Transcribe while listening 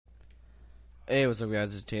Hey, what's up,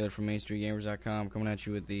 guys? This is Taylor from MainStreetGamers.com coming at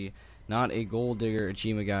you with the Not a Gold Digger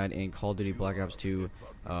Achievement Guide in Call of Duty Black Ops 2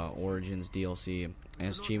 Origins DLC. And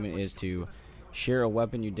this achievement is to share a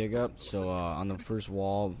weapon you dig up. So on the first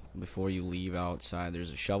wall, before you leave outside,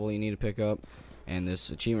 there's a shovel you need to pick up. And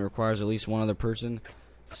this achievement requires at least one other person.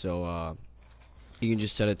 So you can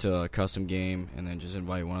just set it to a custom game and then just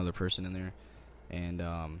invite one other person in there. And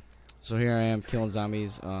so here I am killing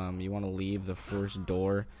zombies. You want to leave the first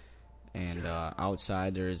door. And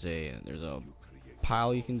outside there's a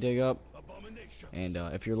pile you can dig up, and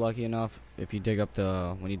if you're lucky enough, if you dig up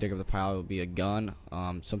when you dig up the pile, it will be a gun.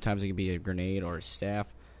 Sometimes it can be a grenade or a staff,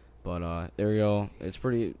 but there we go. It's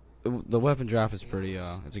pretty. The weapon drop is pretty.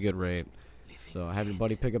 It's a good rate. So have your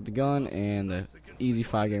buddy pick up the gun, and the easy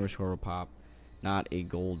 5 gamer score will pop. Not a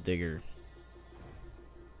gold digger.